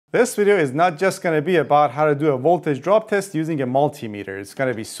This video is not just going to be about how to do a voltage drop test using a multimeter. It's going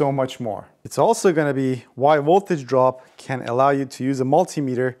to be so much more. It's also going to be why voltage drop can allow you to use a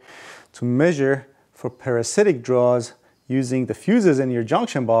multimeter to measure for parasitic draws using the fuses in your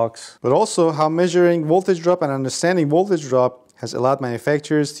junction box, but also how measuring voltage drop and understanding voltage drop has allowed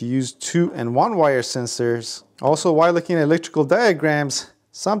manufacturers to use 2- and 1-wire sensors. Also, while looking at electrical diagrams,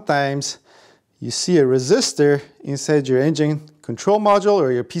 sometimes you see a resistor inside your engine control module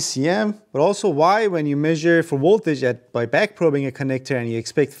or your PCM, but also why when you measure for voltage by back probing a connector and you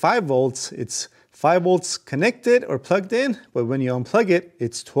expect 5 volts, it's 5 volts connected or plugged in, but when you unplug it,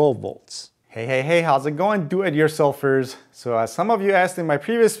 it's 12 volts. Hey, how's it going, do-it-yourselfers? So as some of you asked in my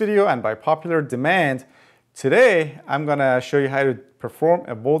previous video and by popular demand, today I'm gonna show you how to perform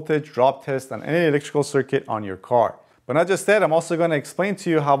a voltage drop test on any electrical circuit on your car. But not just that, I'm also gonna explain to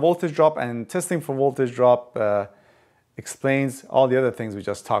you how voltage drop and testing for voltage drop explains all the other things we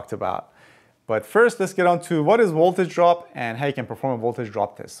just talked about. But first, let's get on to what is voltage drop and how you can perform a voltage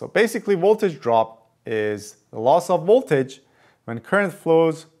drop test. So basically, voltage drop is the loss of voltage when current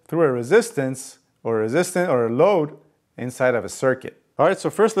flows through a resistance or a load inside of a circuit. All right, so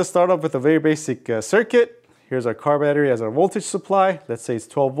first let's start off with a very basic circuit. Here's our car battery as our voltage supply. Let's say it's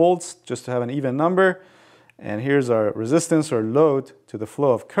 12 volts, just to have an even number. And here's our resistance or load to the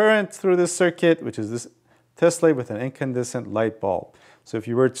flow of current through this circuit, which is this test light with an incandescent light bulb. So if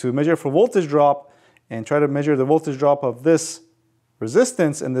you were to measure for voltage drop and try to measure the voltage drop of this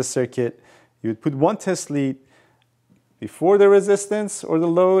resistance in this circuit, you would put one test lead before the resistance or the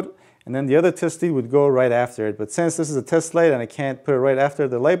load, and then the other test lead would go right after it. But since this is a test light and I can't put it right after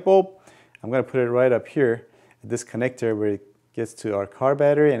the light bulb, I'm going to put it right up here at this connector where it gets to our car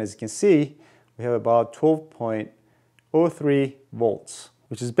battery. And as you can see, we have about 12.03 volts,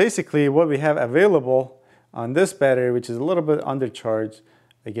 which is basically what we have available on this battery, which is a little bit undercharged,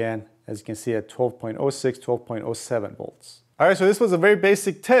 again, as you can see at 12.06, 12.07 volts. All right, so this was a very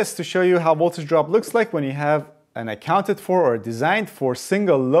basic test to show you how voltage drop looks like when you have an accounted for or designed for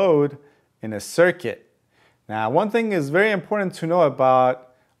single load in a circuit. Now, one thing is very important to know about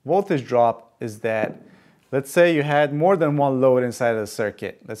voltage drop is that, let's say you had more than one load inside of the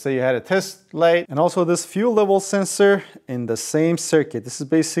circuit. Let's say you had a test light and also this fuel level sensor in the same circuit. This is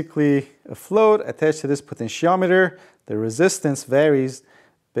basically a float attached to this potentiometer. The resistance varies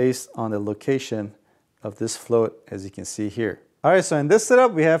based on the location of this float, as you can see here. All right, so in this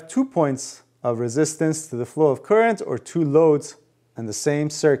setup, we have 2 points of resistance to the flow of current or 2 loads in the same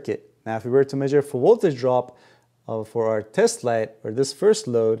circuit. Now, if we were to measure for voltage drop for our test light or this first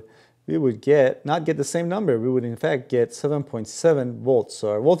load, we would not get the same number. We would in fact get 7.7 volts.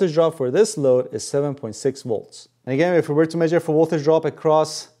 So our voltage drop for this load is 7.6 volts. And again, if we were to measure for voltage drop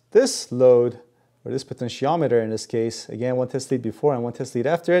across this load, or this potentiometer in this case, again, one test lead before and one test lead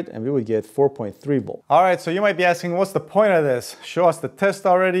after it, and we would get 4.3 volts. All right, so you might be asking, what's the point of this? Show us the test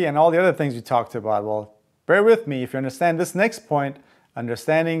already and all the other things we talked about. Well, bear with me. If you understand this next point,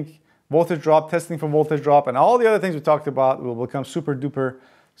 understanding voltage drop, testing for voltage drop, and all the other things we talked about will become super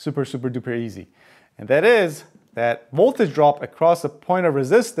duper easy. And that is that voltage drop across a point of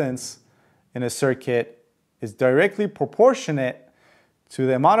resistance in a circuit is directly proportionate to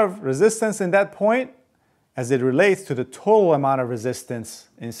the amount of resistance in that point as it relates to the total amount of resistance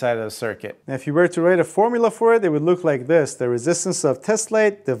inside of the circuit. Now, if you were to write a formula for it, it would look like this. The resistance of test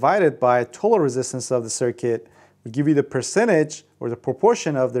light divided by total resistance of the circuit would give you the percentage or the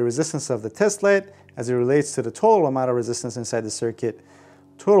proportion of the resistance of the test light as it relates to the total amount of resistance inside the circuit,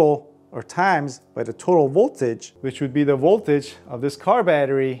 total or times by the total voltage, which would be the voltage of this car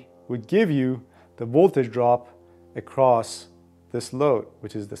battery, would give you the voltage drop across this load,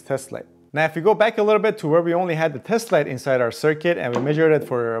 which is this test light. Now, if we go back a little bit to where we only had the test light inside our circuit and we measured it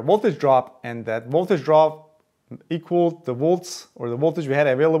for a voltage drop, and that voltage drop equaled the volts or the voltage we had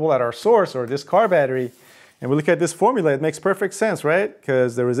available at our source or this car battery, and we look at this formula, it makes perfect sense, right?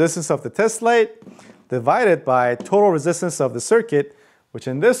 Because the resistance of the test light divided by total resistance of the circuit, which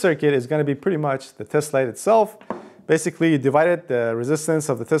in this circuit is going to be pretty much the test light itself. Basically, you divided the resistance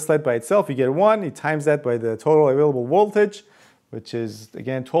of the test light by itself, you get 1, you times that by the total available voltage, which is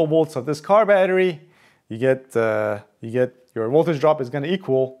again 12 volts of this car battery. You get your voltage drop is going to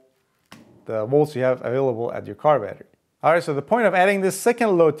equal the volts you have available at your car battery. All right, so the point of adding this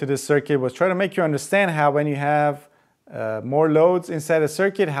second load to this circuit was try to make you understand how when you have more loads inside a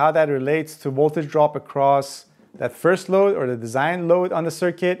circuit, how that relates to voltage drop across that first load or the design load on the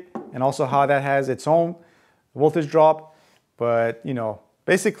circuit, and also how that has its own voltage drop. But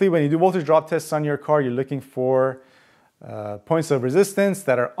basically when you do voltage drop tests on your car, you're looking for points of resistance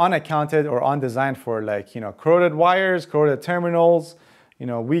that are unaccounted or undesigned for, like corroded wires, corroded terminals,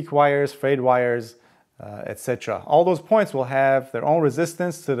 weak wires, frayed wires, etc. All those points will have their own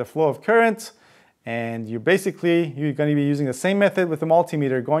resistance to the flow of current, and you're going to be using the same method with the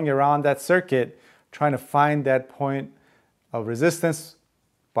multimeter, going around that circuit, trying to find that point of resistance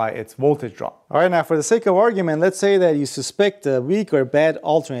by its voltage drop. All right, now for the sake of argument, let's say that you suspect a weak or bad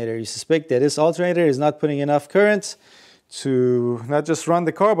alternator. You suspect that this alternator is not putting enough current to not just run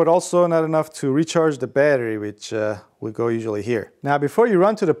the car, but also not enough to recharge the battery, which would go usually here. Now, before you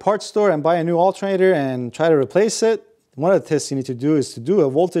run to the parts store and buy a new alternator and try to replace it, one of the tests you need to do is to do a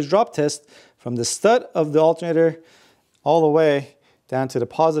voltage drop test from the stud of the alternator all the way down to the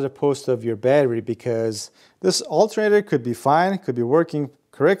positive post of your battery, because this alternator could be fine, could be working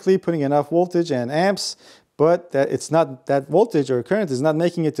correctly, putting enough voltage and amps, but that voltage or current is not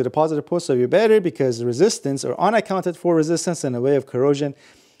making it to the positive post of your battery because the resistance or unaccounted for resistance in the way of corrosion,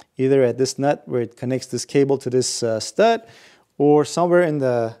 either at this nut where it connects this cable to this stud, or somewhere in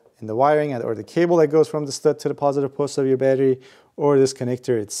the wiring or the cable that goes from the stud to the positive post of your battery, or this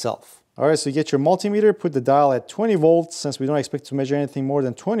connector itself. All right, so you get your multimeter, put the dial at 20 volts, since we don't expect to measure anything more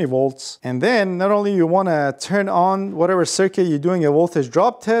than 20 volts. And then not only you want to turn on whatever circuit you're doing a voltage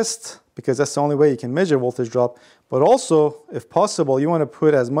drop test, because that's the only way you can measure voltage drop, but also, if possible, you want to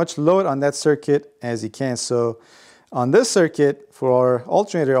put as much load on that circuit as you can. So on this circuit, for our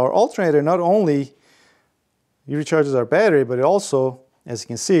alternator not only recharges our battery, but it also, as you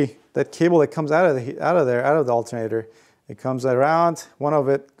can see, that cable that comes out of the alternator, it comes around. One of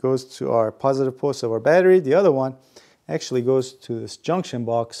it goes to our positive post of our battery. The other one actually goes to this junction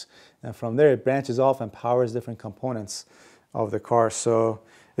box, and from there it branches off and powers different components of the car. So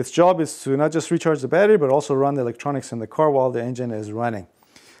its job is to not just recharge the battery, but also run the electronics in the car while the engine is running.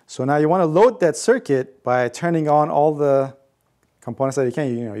 So now you want to load that circuit by turning on all the components that you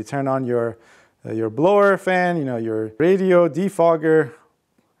can. You turn on your blower, fan, your radio, defogger,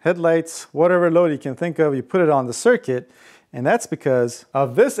 headlights, whatever load you can think of, you put it on the circuit. And that's because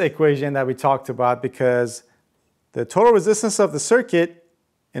of this equation that we talked about, because the total resistance of the circuit,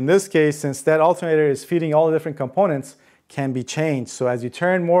 in this case, since that alternator is feeding all the different components, can be changed. So as you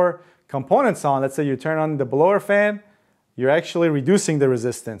turn more components on, let's say you turn on the blower fan, you're actually reducing the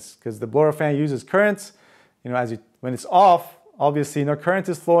resistance, because the blower fan uses currents. When it's off, obviously no current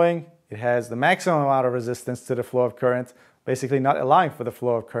is flowing. It has the maximum amount of resistance to the flow of current, basically not allowing for the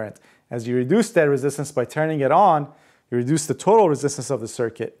flow of current. As you reduce that resistance by turning it on, you reduce the total resistance of the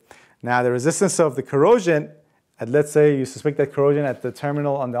circuit. Now the resistance of the corrosion, let's say you suspect that corrosion at the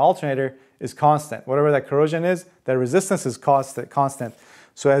terminal on the alternator is constant. Whatever that corrosion is, that resistance is constant.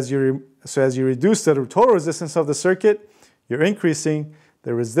 So as you reduce the total resistance of the circuit, you're increasing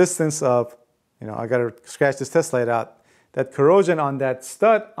the resistance of, I gotta scratch this test light out, that corrosion on that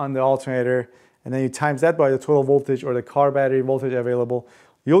stud on the alternator, and then you times that by the total voltage or the car battery voltage available,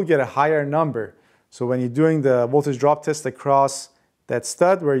 you'll get a higher number. So when you're doing the voltage drop test across that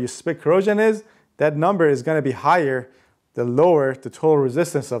stud where you suspect corrosion is, that number is going to be higher the lower the total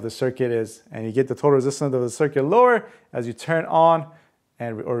resistance of the circuit is. And you get the total resistance of the circuit lower as you turn on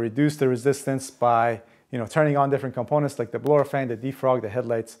or reduce the resistance by turning on different components like the blower fan, the defrog, the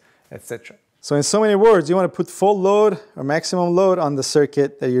headlights, etc. So in so many words, you want to put full load or maximum load on the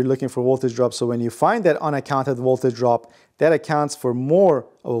circuit that you're looking for voltage drop. So when you find that unaccounted voltage drop, that accounts for more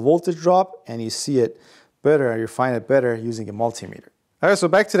of a voltage drop, and you see it better, or you find it better using a multimeter. All right, so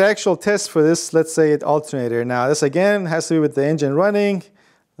back to the actual test for this, let's say, alternator. Now this again has to do with the engine running,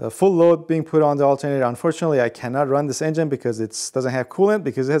 the full load being put on the alternator. Unfortunately, I cannot run this engine because it doesn't have coolant,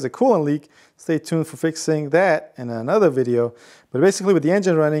 because it has a coolant leak. Stay tuned for fixing that in another video. But basically with the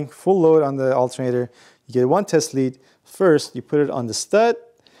engine running, full load on the alternator, you get one test lead. First, you put it on the stud,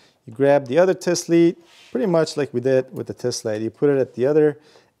 you grab the other test lead, pretty much like we did with the test light. You put it at the other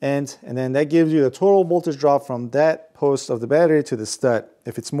end, and then that gives you the total voltage drop from that post of the battery to the stud.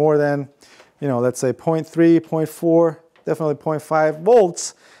 If it's more than, let's say 0.3, 0.4, definitely 0.5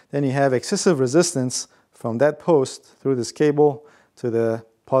 volts, then you have excessive resistance from that post through this cable to the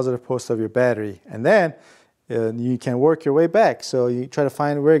positive post of your battery. And then you can work your way back. So you try to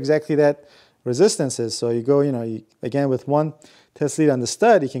find where exactly that resistance is. So you go, again with one test lead on the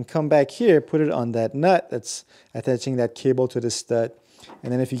stud, you can come back here, put it on that nut that's attaching that cable to the stud.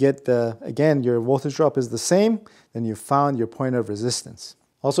 And then if you get again, your voltage drop is the same, then you found your point of resistance.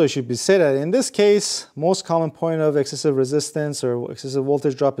 Also, it should be said that in this case, most common point of excessive resistance or excessive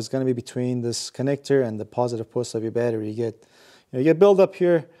voltage drop is going to be between this connector and the positive post of your battery. You get build up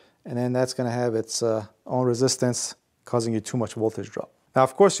here, and then that's going to have its own resistance, causing you too much voltage drop. Now,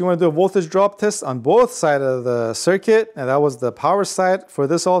 of course, you want to do a voltage drop test on both sides of the circuit, and that was the power side for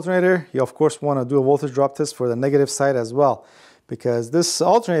this alternator. You, of course, want to do a voltage drop test for the negative side as well, because this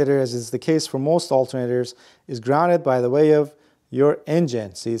alternator, as is the case for most alternators, is grounded by the way of your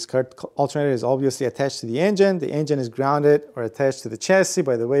engine. See, this alternator is obviously attached to the engine. The engine is grounded or attached to the chassis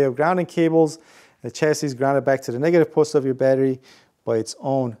by the way of grounding cables. The chassis is grounded back to the negative post of your battery by its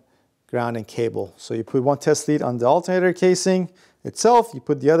own grounding cable. So you put one test lead on the alternator casing itself, you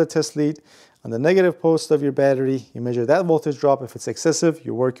put the other test lead on the negative post of your battery, you measure that voltage drop. If it's excessive,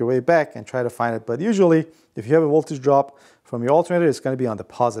 you work your way back and try to find it. But usually, if you have a voltage drop from your alternator, it's going to be on the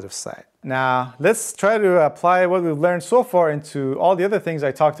positive side. Now, let's try to apply what we've learned so far into all the other things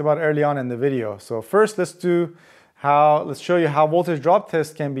I talked about early on in the video. So first, let's show you how voltage drop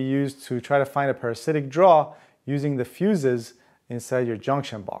test can be used to try to find a parasitic draw using the fuses inside your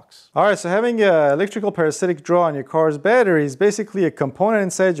junction box. All right, so having an electrical parasitic draw on your car's battery is basically a component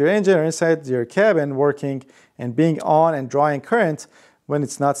inside your engine or inside your cabin working and being on and drawing current when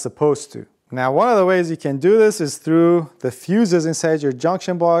it's not supposed to. Now, one of the ways you can do this is through the fuses inside your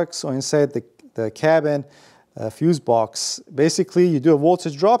junction box or inside the cabin fuse box. Basically, you do a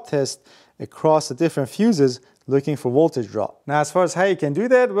voltage drop test across the different fuses looking for voltage drop. Now, as far as how you can do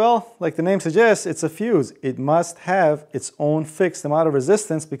that, well, like the name suggests, it's a fuse. It must have its own fixed amount of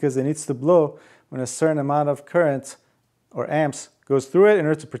resistance because it needs to blow when a certain amount of current or amps goes through it in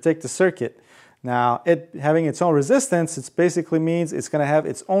order to protect the circuit. Now, it having its own resistance, it basically means it's going to have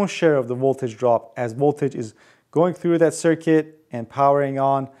its own share of the voltage drop as voltage is going through that circuit and powering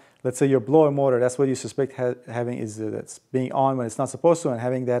on, let's say, your blower motor. That's what you suspect having is that's being on when it's not supposed to and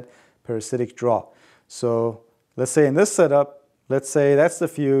having that parasitic draw. So let's say in this setup, let's say that's the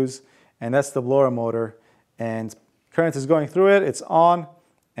fuse and that's the blower motor and current is going through it, it's on,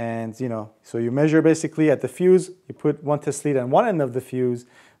 and so you measure basically at the fuse, you put one test lead on one end of the fuse,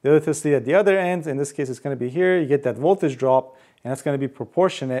 the other test lead at the other end. In this case, it's going to be here. You get that voltage drop, and that's going to be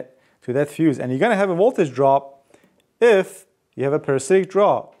proportionate to that fuse. And you're going to have a voltage drop if you have a parasitic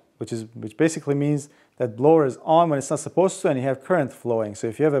draw, which basically means that blower is on when it's not supposed to, and you have current flowing. So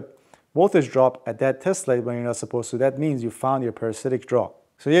if you have a voltage drop at that test lead when you're not supposed to, that means you found your parasitic draw.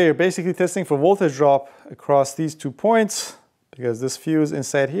 So yeah, you're basically testing for voltage drop across these 2 points because this fuse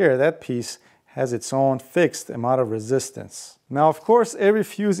inside here, that piece, has its own fixed amount of resistance. Now, of course, every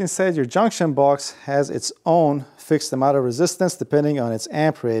fuse inside your junction box has its own fixed amount of resistance depending on its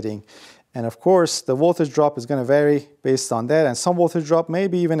amp rating. And of course, the voltage drop is going to vary based on that, and some voltage drop may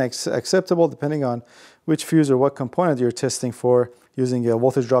be even acceptable depending on which fuse or what component you're testing for, using a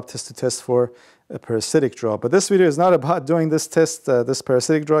voltage drop test to test for a parasitic draw. But this video is not about doing this test, this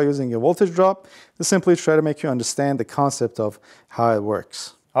parasitic draw using a voltage drop. Just simply try to make you understand the concept of how it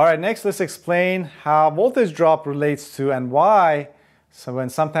works. All right, next let's explain how voltage drop relates to and why. So when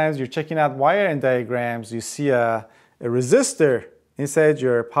sometimes you're checking out wiring diagrams, you see a resistor inside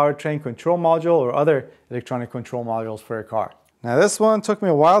your powertrain control module or other electronic control modules for a car. Now this one took me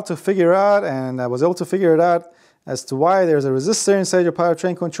a while to figure out, and I was able to figure it out as to why there's a resistor inside your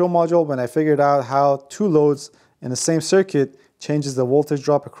powertrain control module when I figured out how 2 loads in the same circuit changes the voltage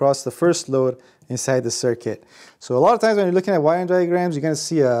drop across the first load inside the circuit. So a lot of times when you're looking at wiring diagrams, you're going to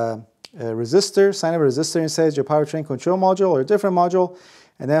see a resistor, sign of a resistor inside your powertrain control module or a different module,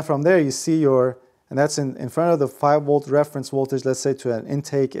 and then from there you see and that's in front of the 5-volt reference voltage, let's say, to an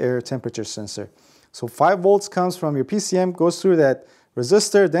intake air temperature sensor. So 5 volts comes from your PCM, goes through that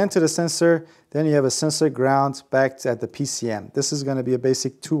resistor, then to the sensor, then you have a sensor ground back at the PCM. This is going to be a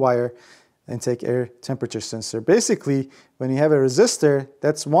basic 2-wire intake air temperature sensor. Basically, when you have a resistor,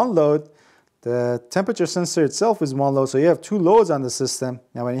 that's one load. The temperature sensor itself is one load, so you have 2 loads on the system.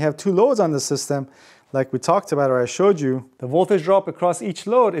 Now, when you have 2 loads on the system, like we talked about or I showed you, the voltage drop across each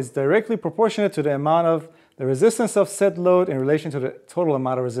load is directly proportionate to the amount of the resistance of said load in relation to the total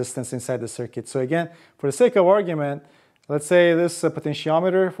amount of resistance inside the circuit. So again, for the sake of argument, let's say this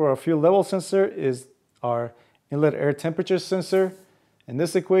potentiometer for our fuel level sensor is our inlet air temperature sensor in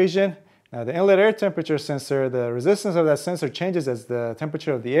this equation. Now the inlet air temperature sensor, the resistance of that sensor changes as the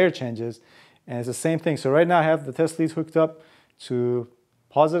temperature of the air changes, and it's the same thing. So right now I have the test leads hooked up to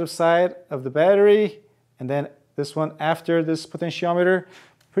positive side of the battery, and then this one after this potentiometer,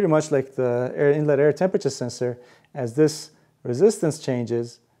 pretty much like the inlet air temperature sensor. As this resistance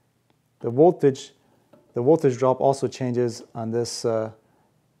changes, the voltage drop also changes on this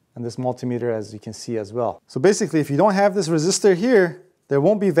multimeter, as you can see as well. So basically, if you don't have this resistor here, there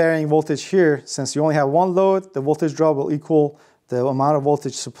won't be varying voltage here. Since you only have one load, the voltage drop will equal the amount of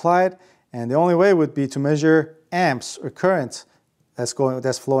voltage supplied, and the only way would be to measure amps or current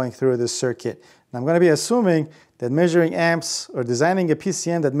that's flowing through this circuit. And I'm going to be assuming that measuring amps or designing a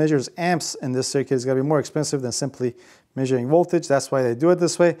PCM that measures amps in this circuit is going to be more expensive than simply measuring voltage. That's why they do it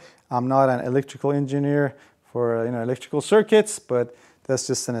this way. I'm not an electrical engineer for electrical circuits, but that's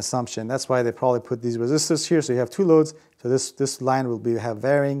just an assumption. That's why they probably put these resistors here. So you have two loads. So this line will have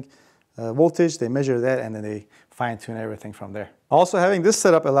varying voltage. They measure that and then they fine tune everything from there. Also, having this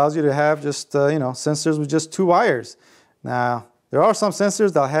setup allows you to have just sensors with just 2 wires. Now there are some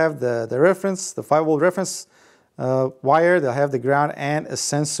sensors that'll have the reference, the 5-volt reference wire. They'll have the ground and a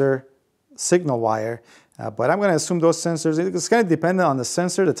sensor signal wire. But I'm going to assume those sensors, it's going to depend on the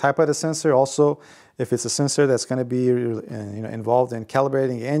sensor, the type of the sensor. Also, if it's a sensor that's going to be involved in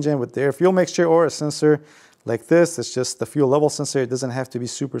calibrating the engine with the air fuel mixture, or a sensor like this, it's just the fuel level sensor. It doesn't have to be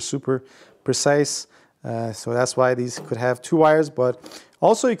super precise. So that's why these could have 2 wires. But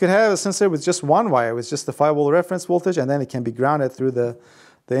also you could have a sensor with just 1 wire, with just the 5-volt reference voltage, and then it can be grounded through the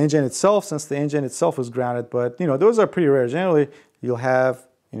engine itself, since the engine itself is grounded. But those are pretty rare. Generally, you'll have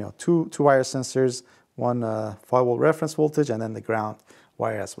two wire sensors, one 5-volt reference voltage, and then the ground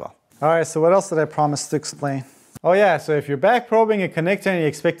wire as well. All right, so what else did I promise to explain? Oh yeah, so if you're back probing a connector and you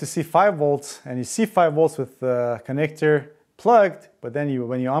expect to see 5 volts, and you see 5 volts with the connector plugged, but then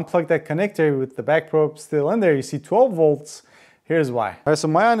when you unplug that connector with the back probe still in there, you see 12 volts. Here's why. All right, so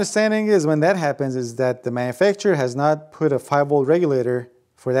my understanding is when that happens is that the manufacturer has not put a 5-volt regulator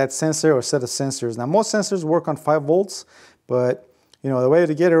for that sensor or set of sensors. Now most sensors work on 5 volts, but the way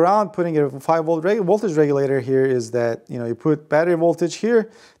to get around putting a 5-volt voltage regulator here is that you put battery voltage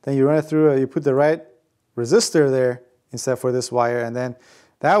here, then you run it through, you put the right resistor there instead for this wire, and then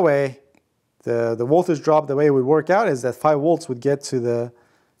that way the voltage drop, the way it would work out is that 5 volts would get to the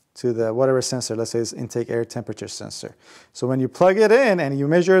whatever sensor, let's say it's intake air temperature sensor. So when you plug it in and you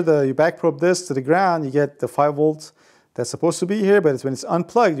measure you back probe this to the ground, you get the 5 volts that's supposed to be here, but when it's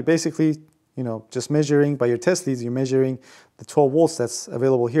unplugged, you basically just measuring by your test leads, you're measuring the 12 volts that's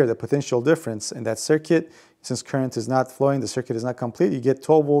available here, the potential difference in that circuit. Since current is not flowing, the circuit is not complete, you get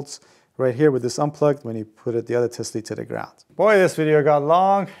 12 volts right here with this unplugged when you put the other test lead to the ground. Boy, this video got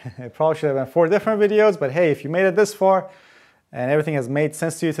long. It probably should have been 4 different videos, but hey, if you made it this far and everything has made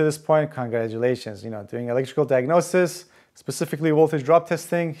sense to you to this point, congratulations. Doing electrical diagnosis, specifically voltage drop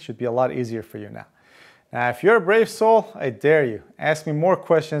testing, should be a lot easier for you now. Now, if you're a brave soul, I dare you, ask me more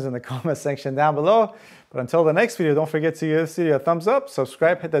questions in the comment section down below. But until the next video, don't forget to give this video a thumbs up,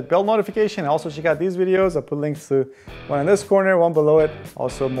 subscribe, hit that bell notification, and also check out these videos. I'll put links to one in this corner, one below it.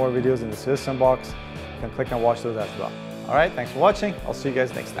 Also more videos in the suggestion box. You can click and watch those as well. All right, thanks for watching. I'll see you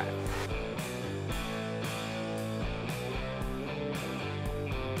guys next time.